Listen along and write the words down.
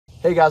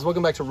Hey guys,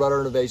 welcome back to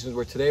Rudder Innovations,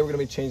 where today we're going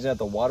to be changing out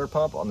the water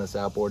pump on this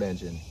outboard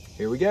engine.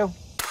 Here we go.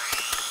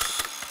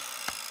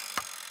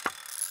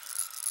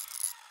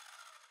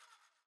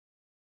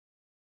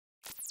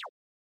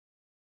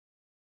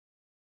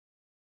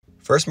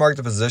 First, mark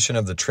the position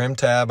of the trim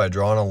tab by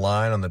drawing a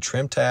line on the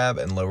trim tab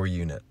and lower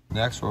unit.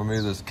 Next, we'll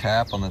remove this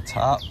cap on the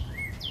top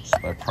just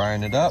by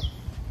prying it up.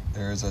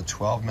 There is a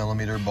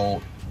 12mm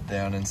bolt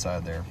down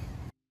inside there.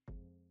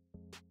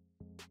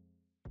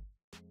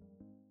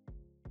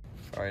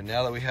 All right,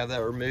 now that we have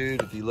that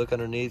removed, if you look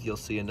underneath, you'll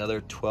see another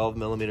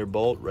 12mm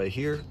bolt right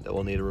here that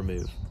we'll need to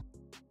remove.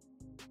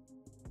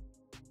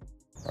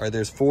 All right,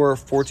 there's 4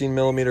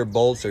 14mm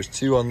bolts. There's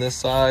 2 on this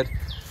side,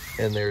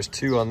 and there's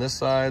 2 on this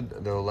side.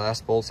 They're the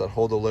last bolts that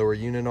hold the lower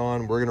unit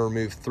on. We're gonna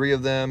remove 3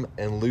 of them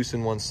and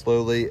loosen one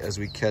slowly as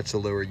we catch the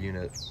lower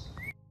unit.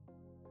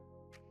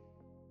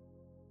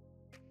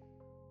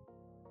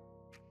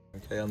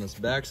 Okay, on this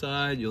back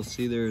side, you'll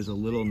see there's a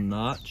little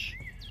notch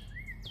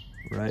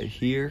right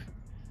here.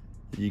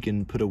 You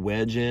can put a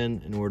wedge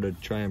in order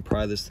to try and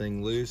pry this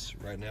thing loose.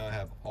 Right now I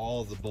have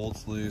all of the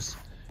bolts loose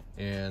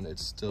and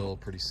it's still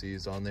pretty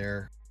seized on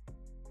there.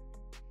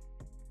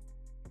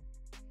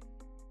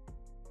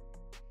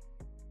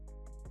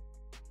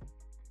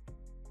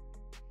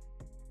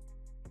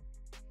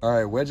 All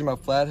right, wedging my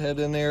flathead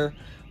in there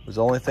was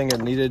the only thing it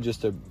needed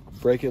just to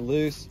break it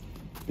loose.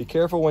 Be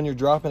careful when you're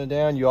dropping it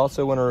down. You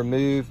also want to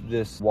remove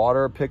this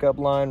water pickup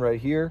line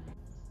right here.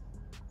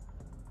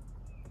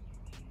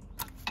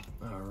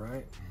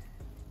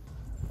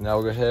 Now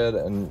we'll go ahead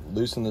and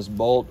loosen this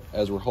bolt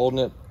as we're holding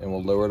it, and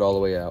we'll lower it all the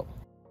way out.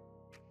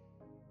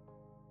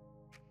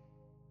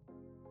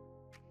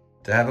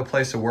 To have a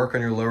place to work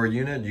on your lower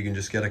unit, you can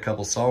just get a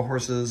couple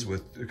sawhorses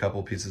with a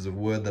couple pieces of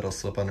wood that'll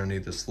slip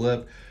underneath the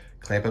slip,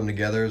 clamp them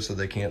together so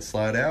they can't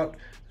slide out,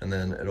 and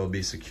then it'll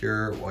be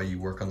secure while you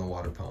work on the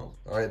water pump.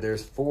 All right,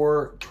 there's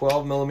 4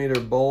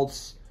 12mm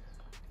bolts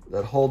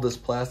that hold this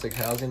plastic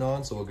housing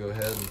on, so we'll go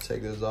ahead and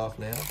take those off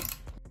now.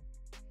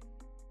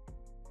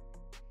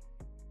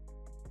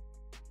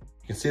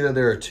 You can see that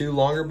there are 2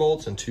 longer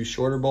bolts and 2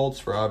 shorter bolts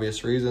for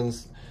obvious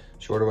reasons.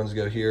 Shorter ones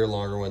go here,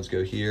 longer ones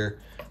go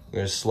here. I'm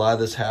gonna slide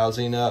this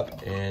housing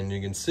up, and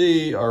you can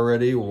see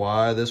already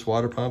why this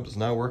water pump is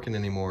not working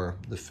anymore.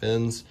 The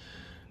fins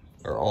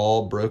are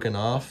all broken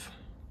off.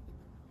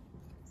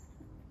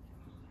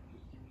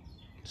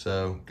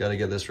 So gotta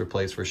get this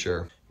replaced for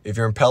sure. If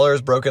your impeller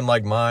is broken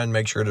like mine,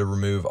 make sure to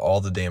remove all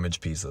the damaged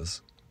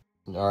pieces.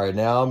 All right,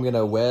 now I'm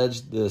gonna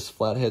wedge this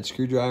flathead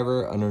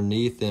screwdriver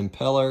underneath the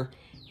impeller,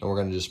 and we're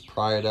gonna just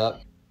pry it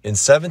up. In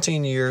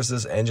 17 years,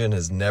 this engine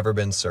has never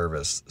been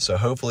serviced, so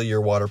hopefully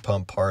your water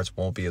pump parts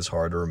won't be as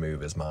hard to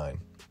remove as mine.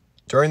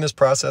 During this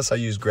process, I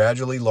used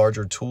gradually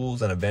larger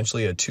tools and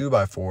eventually a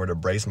 2x4 to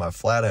brace my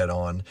flathead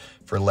on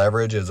for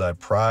leverage as I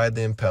pried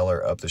the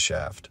impeller up the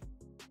shaft.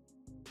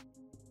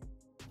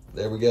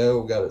 There we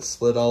go, we got it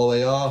slid all the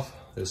way off.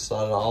 Just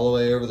slide it all the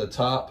way over the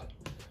top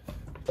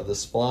of the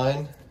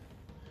spline,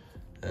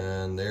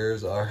 and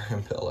there's our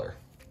impeller.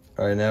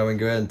 All right, now we can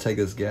go ahead and take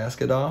this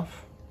gasket off.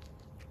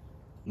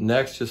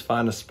 Next, just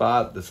find a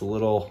spot that's a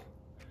little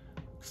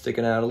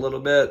sticking out a little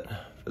bit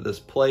for this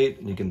plate,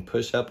 and you can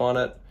push up on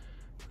it,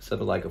 set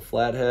it like a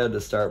flathead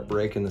to start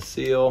breaking the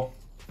seal.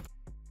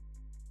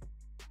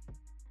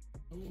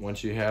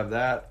 Once you have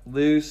that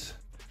loose,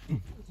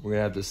 we're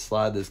gonna have to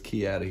slide this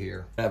key out of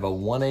here. I have a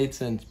 1/8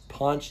 inch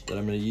punch that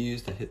I'm gonna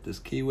use to hit this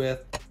key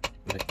with.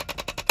 I'm gonna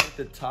hit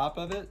the top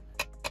of it.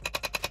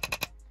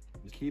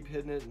 Just keep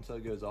hitting it until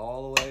it goes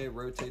all the way,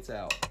 rotates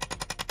out.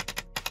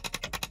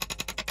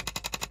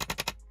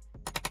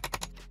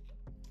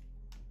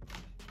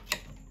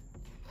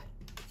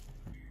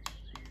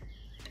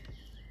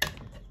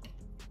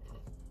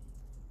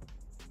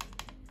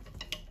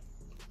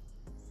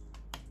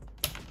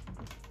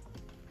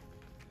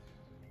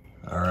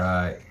 All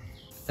right,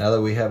 now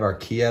that we have our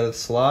key out of the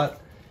slot,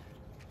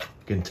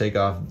 we can take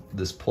off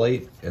this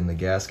plate and the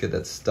gasket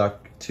that's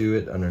stuck to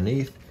it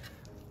underneath.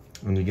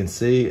 And you can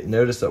see,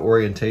 notice the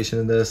orientation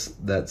of this,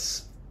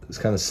 it's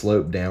kind of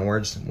sloped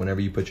downwards.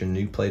 Whenever you put your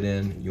new plate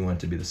in, you want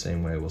it to be the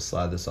same way. We'll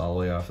slide this all the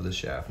way off of the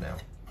shaft now.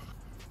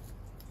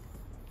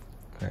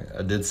 Okay,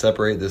 I did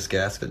separate this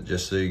gasket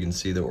just so you can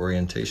see the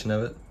orientation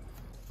of it.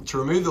 To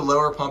remove the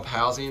lower pump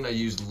housing, I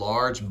used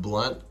large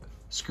blunt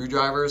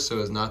screwdrivers so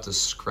as not to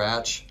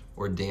scratch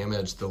or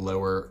damage the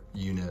lower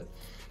unit.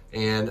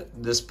 And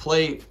this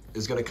plate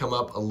is gonna come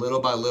up a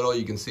little by little.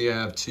 You can see I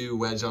have 2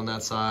 wedged on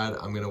that side.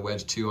 I'm gonna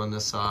wedge 2 on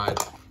this side,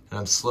 and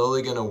I'm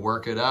slowly gonna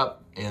work it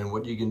up. And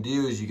what you can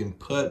do is you can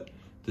put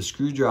the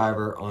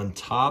screwdriver on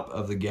top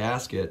of the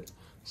gasket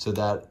so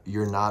that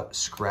you're not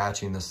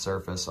scratching the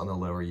surface on the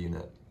lower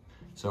unit.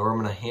 So I'm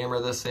gonna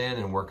hammer this in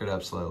and work it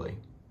up slowly.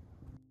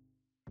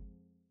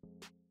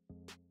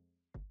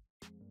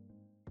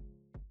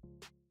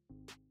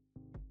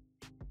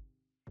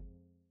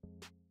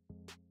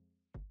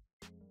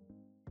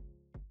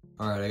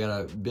 All right, I got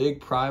a big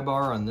pry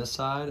bar on this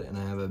side, and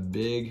I have a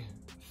big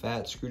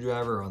fat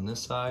screwdriver on this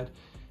side.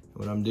 And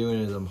what I'm doing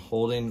is I'm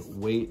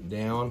holding weight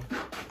down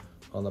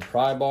on the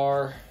pry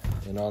bar,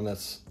 and on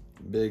this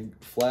big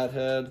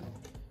flathead,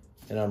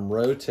 and I'm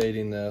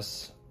rotating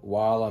this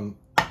while I'm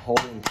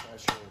holding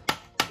pressure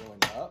going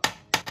up.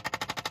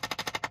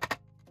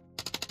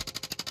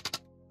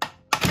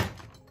 There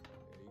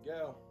you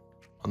go.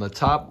 On the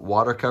top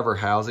water cover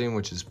housing,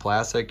 which is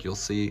plastic, you'll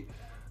see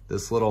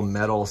this little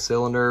metal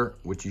cylinder,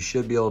 which you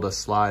should be able to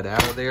slide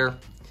out of there.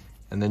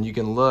 And then you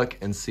can look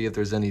and see if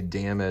there's any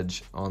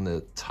damage on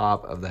the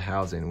top of the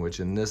housing, which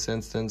in this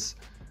instance,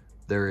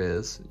 there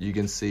is. You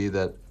can see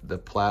that the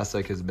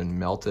plastic has been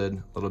melted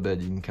a little bit.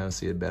 You can kind of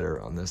see it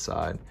better on this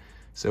side.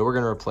 So we're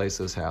gonna replace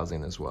this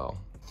housing as well.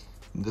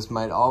 This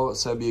might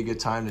also be a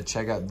good time to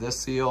check out this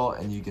seal,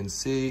 and you can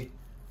see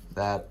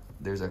that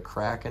there's a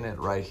crack in it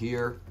right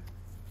here.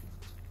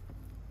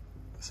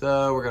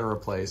 So we're gonna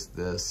replace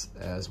this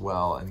as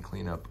well and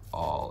clean up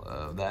all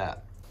of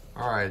that.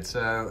 All right,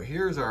 so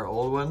here's our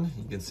old one.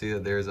 You can see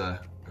that there's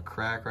a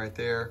crack right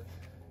there.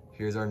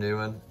 Here's our new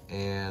one.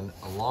 And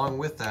along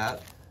with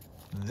that,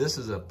 this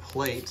is a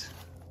plate,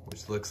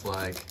 which looks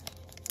like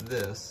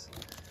this.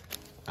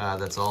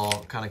 That's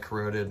all kind of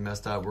corroded,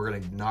 messed up. We're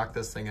gonna knock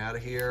this thing out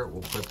of here.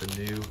 We'll put the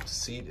new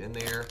seat in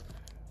there,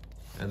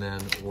 and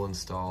then we'll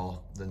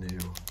install the new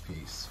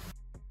piece.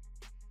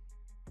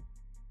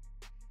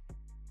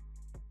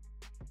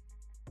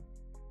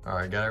 All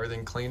right, got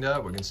everything cleaned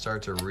up. We can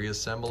start to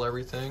reassemble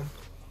everything.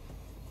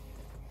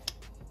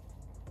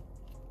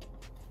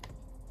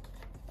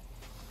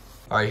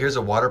 All right, here's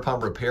a water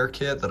pump repair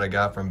kit that I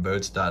got from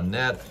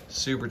boats.net.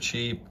 Super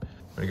cheap.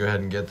 I'm gonna go ahead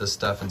and get this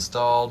stuff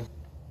installed.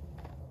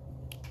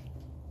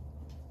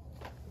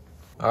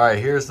 All right,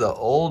 here's the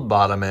old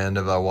bottom end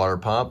of our water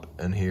pump,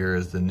 and here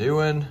is the new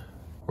one.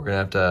 We're gonna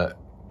have to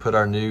put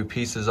our new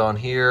pieces on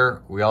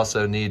here. We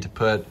also need to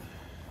put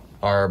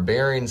our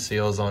bearing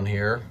seals on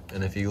here,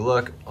 and if you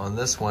look on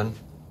this one,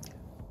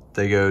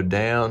 they go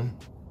down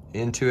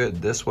into it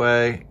this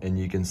way, and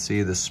you can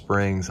see the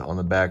springs on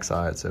the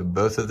backside. So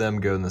both of them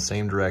go in the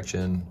same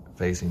direction,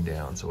 facing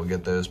down. So we'll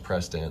get those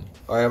pressed in.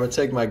 All right, I'm gonna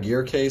take my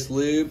gear case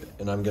lube,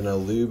 and I'm gonna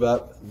lube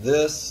up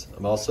this.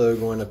 I'm also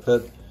going to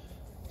put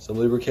some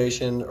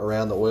lubrication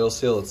around the oil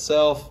seal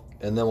itself,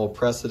 and then we'll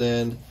press it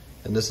in.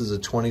 And this is a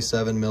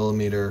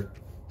 27mm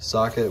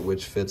socket,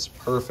 which fits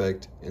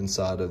perfect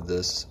inside of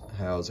this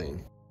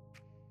housing.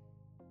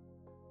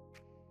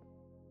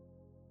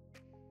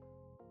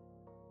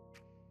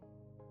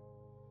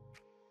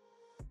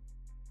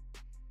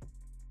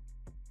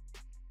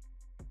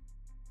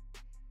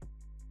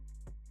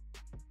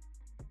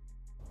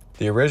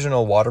 The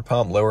original water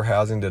pump lower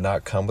housing did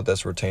not come with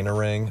this retainer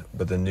ring,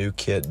 but the new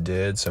kit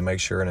did, so make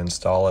sure and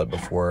install it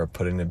before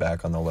putting it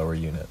back on the lower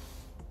unit.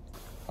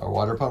 Our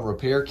water pump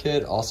repair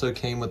kit also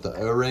came with the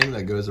O-ring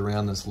that goes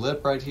around this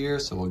lip right here,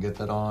 so we'll get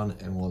that on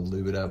and we'll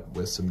lube it up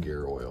with some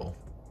gear oil.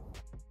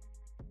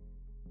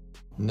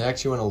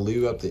 Next, you want to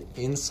lube up the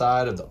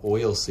inside of the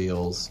oil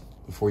seals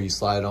before you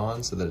slide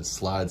on so that it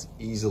slides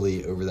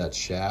easily over that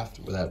shaft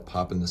without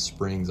popping the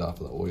springs off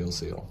of the oil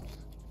seal.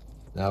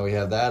 Now we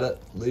have that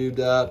lubed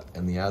up,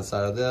 and the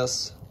outside of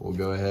this, we'll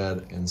go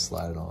ahead and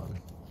slide it on.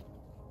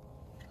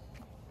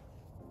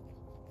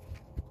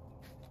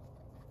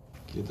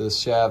 Get this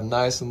shaft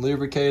nice and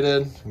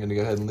lubricated. I'm gonna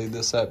go ahead and lube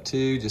this up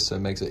too, just so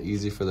it makes it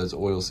easy for those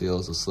oil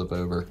seals to slip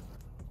over.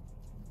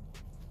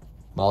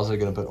 I'm also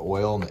gonna put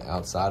oil on the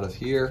outside of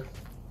here,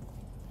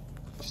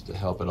 just to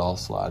help it all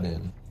slide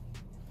in.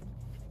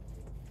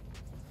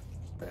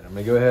 All right, I'm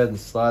gonna go ahead and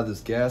slide this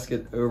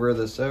gasket over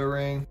this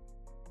O-ring.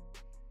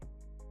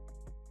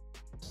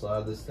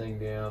 Slide this thing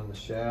down the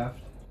shaft.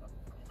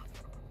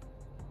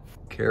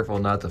 Careful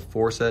not to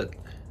force it.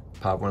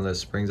 Pop one of those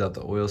springs out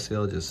the oil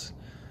seal, just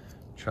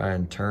try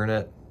and turn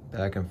it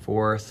back and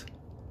forth,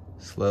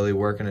 slowly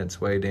working its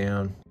way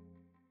down.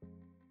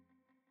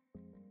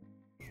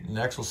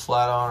 Next, we'll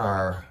slide on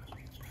our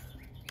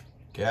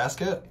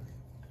gasket.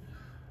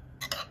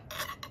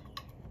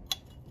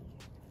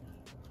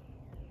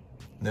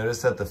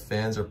 Notice that the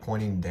fins are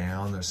pointing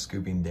down, they're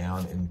scooping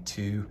down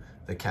into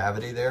the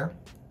cavity there.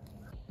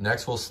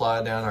 Next, we'll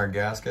slide down our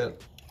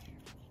gasket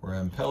where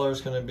our impeller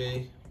is going to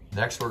be.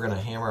 Next, we're going to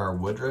hammer our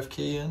woodruff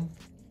key in.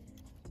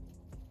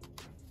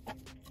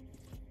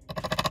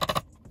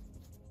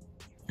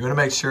 You want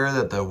to make sure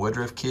that the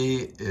woodruff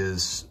key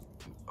is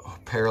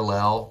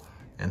parallel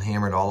and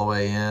hammered all the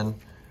way in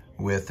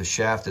with the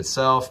shaft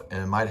itself,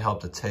 and it might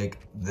help to take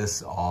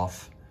this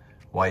off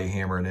while you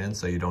hammer it in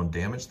so you don't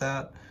damage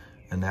that.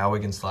 And now we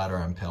can slide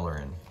our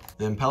impeller in.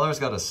 The impeller's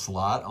got a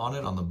slot on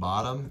it on the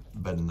bottom,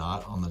 but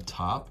not on the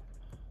top.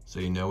 So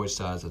you know which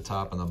side is the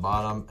top and the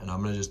bottom. And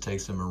I'm gonna just take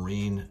some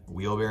marine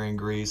wheel bearing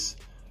grease.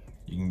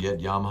 You can get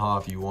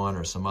Yamaha if you want,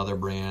 or some other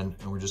brand.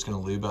 And we're just gonna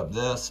lube up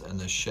this and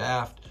the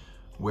shaft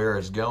where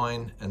it's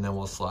going, and then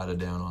we'll slide it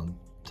down on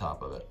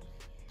top of it.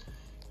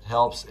 It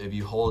helps if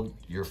you hold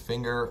your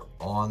finger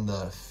on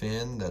the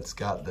fin that's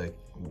got the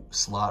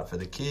slot for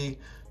the key,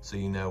 so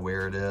you know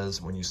where it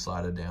is when you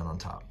slide it down on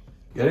top.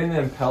 Getting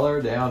the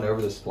impeller down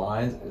over the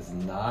splines is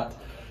not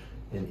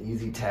an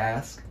easy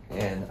task,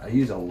 and I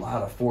use a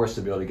lot of force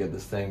to be able to get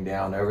this thing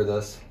down over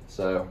this,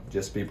 so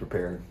just be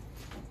prepared.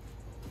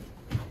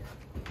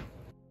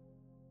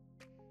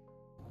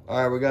 All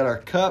right, we got our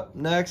cup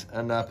next,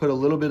 and I put a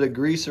little bit of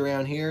grease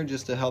around here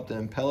just to help the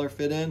impeller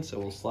fit in. So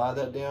we'll slide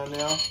that down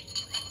now.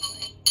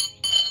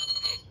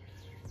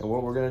 And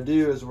what we're gonna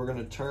do is we're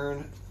gonna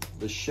turn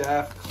the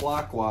shaft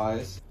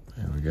clockwise.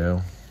 There we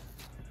go.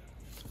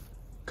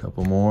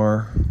 Couple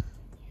more.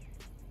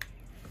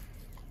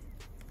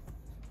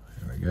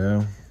 There we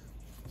go.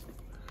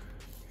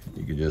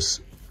 You can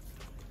just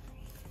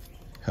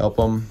help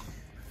them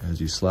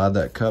as you slide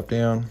that cup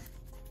down.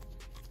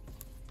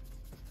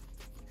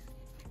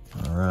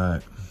 All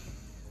right.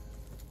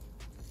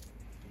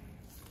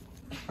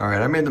 All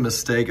right, I made the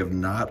mistake of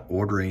not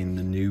ordering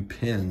the new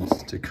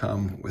pins to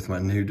come with my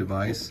new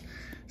device.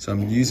 So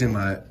I'm using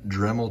my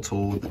Dremel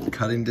tool with the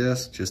cutting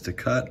disc just to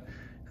cut.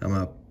 I'm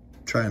gonna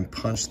try and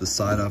punch the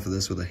side off of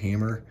this with a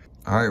hammer.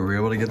 All right, we're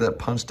able to get that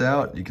punched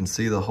out. You can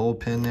see the whole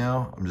pin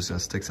now. I'm just gonna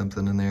stick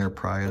something in there,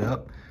 pry it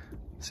up,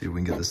 see if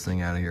we can get this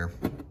thing out of here.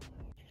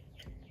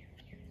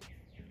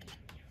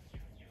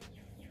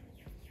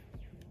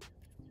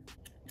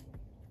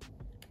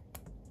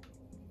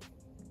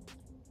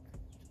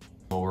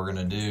 What we're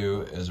gonna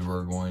do is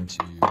we're going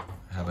to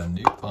have a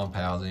new pump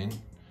housing.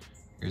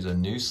 Here's a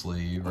new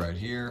sleeve right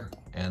here,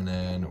 and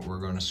then we're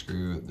gonna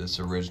screw this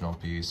original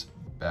piece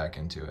back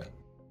into it.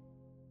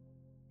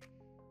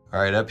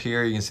 All right, up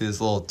here you can see this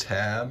little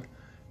tab,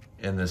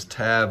 and this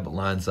tab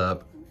lines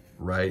up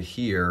right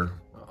here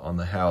on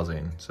the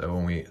housing. So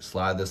when we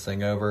slide this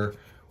thing over,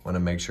 wanna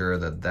make sure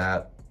that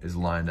that is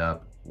lined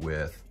up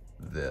with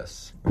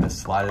this. We're gonna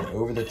slide it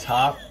over the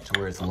top to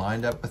where it's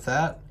lined up with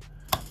that.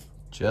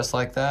 Just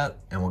like that,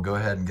 and we'll go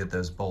ahead and get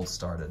those bolts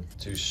started.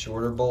 2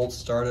 shorter bolts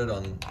started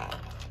on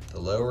the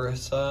lower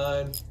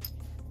side.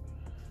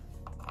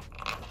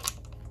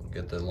 We'll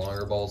get the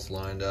longer bolts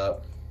lined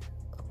up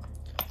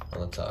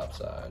on the top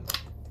side.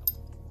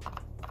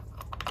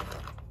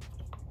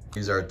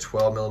 Use our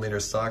 12mm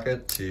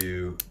socket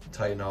to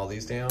tighten all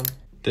these down.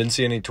 Didn't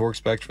see any torque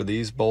specs for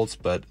these bolts,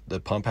 but the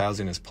pump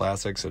housing is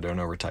plastic, so don't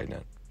over tighten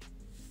it.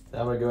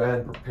 Now I'm gonna go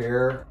ahead and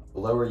prepare the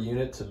lower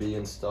unit to be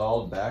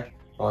installed back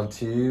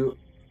onto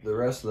the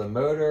rest of the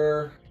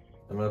motor.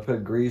 I'm gonna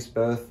put grease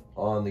both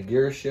on the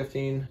gear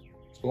shifting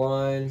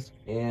splines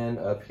and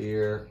up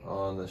here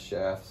on the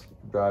shafts,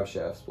 drive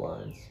shaft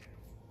splines.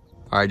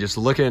 All right, just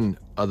looking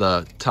at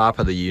the top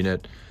of the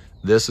unit,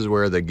 this is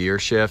where the gear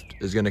shift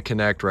is gonna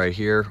connect right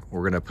here.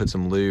 We're gonna put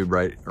some lube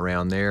right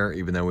around there,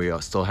 even though we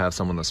still have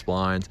some on the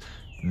splines.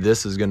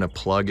 This is gonna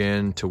plug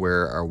in to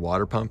where our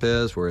water pump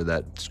is, where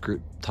that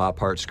top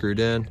part screwed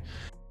in.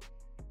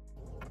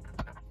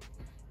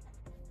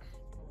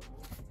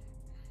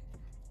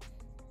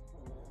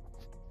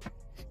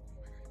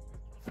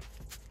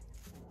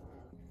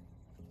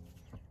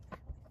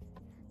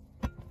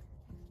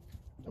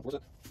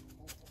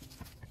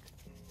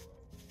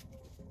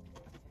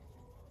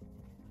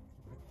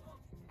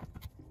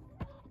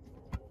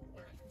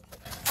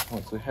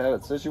 Once we have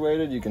it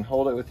situated, you can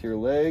hold it with your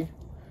leg.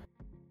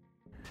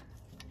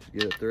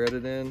 Get it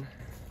threaded in.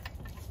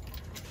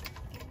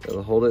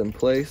 That'll hold it in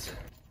place.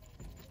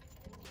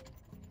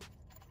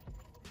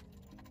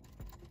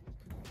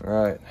 All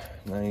right,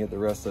 now you get the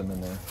rest of them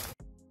in there.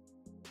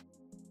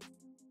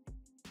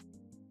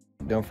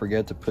 Don't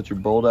forget to put your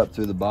bolt up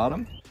through the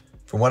bottom.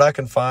 From what I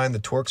can find, the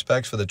torque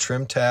specs for the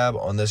trim tab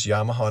on this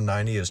Yamaha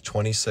 90 is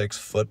 26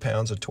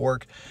 foot-pounds of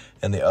torque,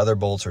 and the other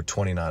bolts are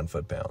 29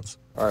 foot-pounds.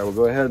 All right, we'll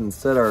go ahead and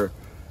set our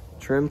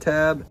trim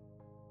tab.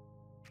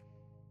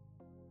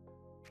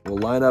 We'll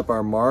line up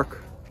our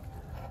mark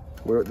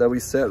that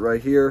we set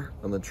right here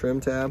on the trim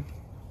tab,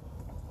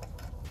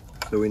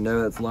 so we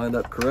know it's lined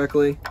up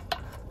correctly.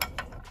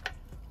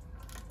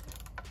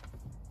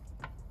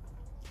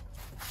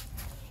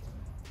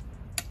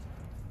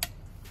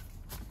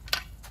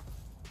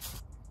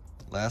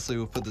 Lastly,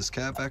 we'll put this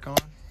cap back on.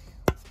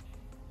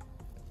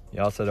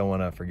 You also don't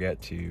want to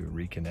forget to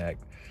reconnect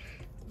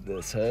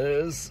this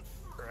hose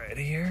right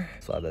here.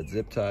 Slide that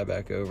zip tie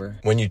back over.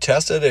 When you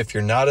test it, if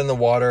you're not in the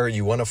water,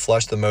 you want to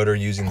flush the motor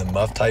using the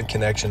muff type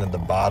connection at the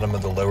bottom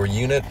of the lower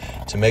unit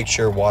to make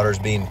sure water is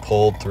being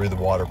pulled through the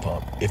water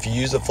pump. If you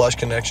use the flush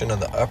connection on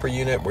the upper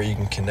unit where you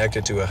can connect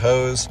it to a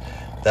hose,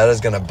 that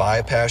is going to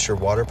bypass your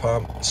water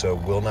pump, so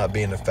it will not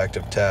be an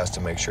effective test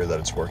to make sure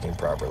that it's working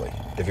properly.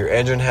 If your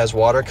engine has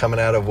water coming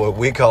out of what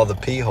we call the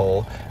pee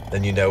hole,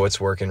 then you know it's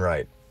working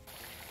right.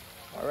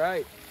 All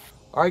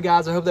right,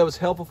 guys, I hope that was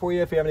helpful for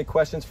you. If you have any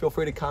questions, feel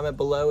free to comment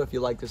below. If you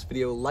like this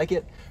video, like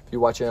it. If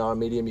you're watching on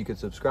Medium, you can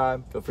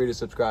subscribe. Feel free to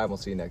subscribe. We'll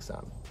see you next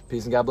time.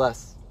 Peace and God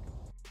bless.